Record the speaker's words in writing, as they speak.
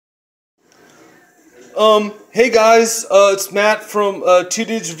Hey guys, it's Matt from Two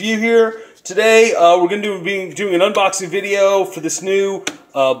Dudes Revue here. Today we're going to be doing an unboxing video for this new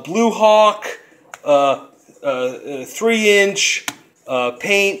Blue Hawk 3-inch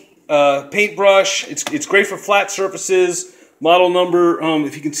paintbrush. It's great for flat surfaces. Model number,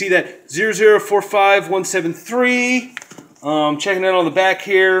 if you can see that, 0045173. Checking it on the back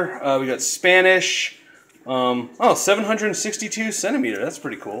here, we got Spanish. 762 centimeter. That's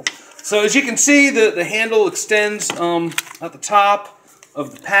pretty cool. So as you can see, the handle extends at the top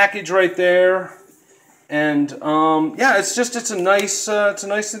of the package right there, and yeah, it's a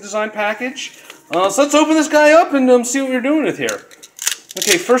nicely designed package. So let's open this guy up and see what we're doing with here.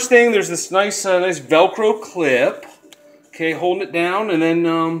 Okay, first thing, there's this nice Velcro clip. Okay, holding it down, and then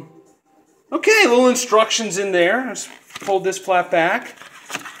okay, little instructions in there. Let's fold this flap back.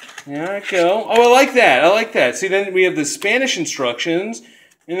 There we go. Oh, I like that. I like that. See, then we have the Spanish instructions,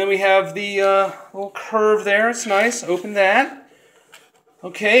 and then we have the little curve there. It's nice. Open that.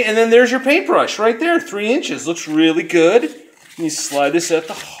 Okay, and then there's your paintbrush right there, 3 inches. Looks really good. You slide this at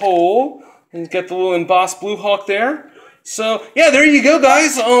the hole, and get the little embossed Blue Hawk there. So, yeah, there you go,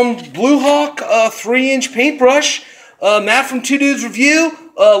 guys. Blue Hawk 3-inch paintbrush. Matt from Two Dudes Revue.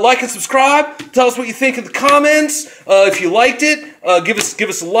 Like and subscribe. Tell us what you think in the comments. If you liked it, give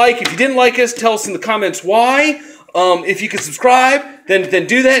us a like. If you didn't like us, tell us in the comments why. If you can subscribe, then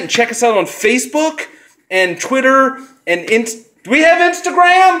do that, and check us out on Facebook and Twitter and do we have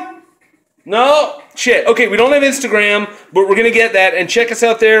Instagram? No? Shit. Okay, we don't have Instagram, but we're gonna get that, and check us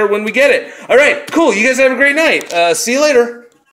out there when we get it. All right, cool. You guys have a great night. See you later.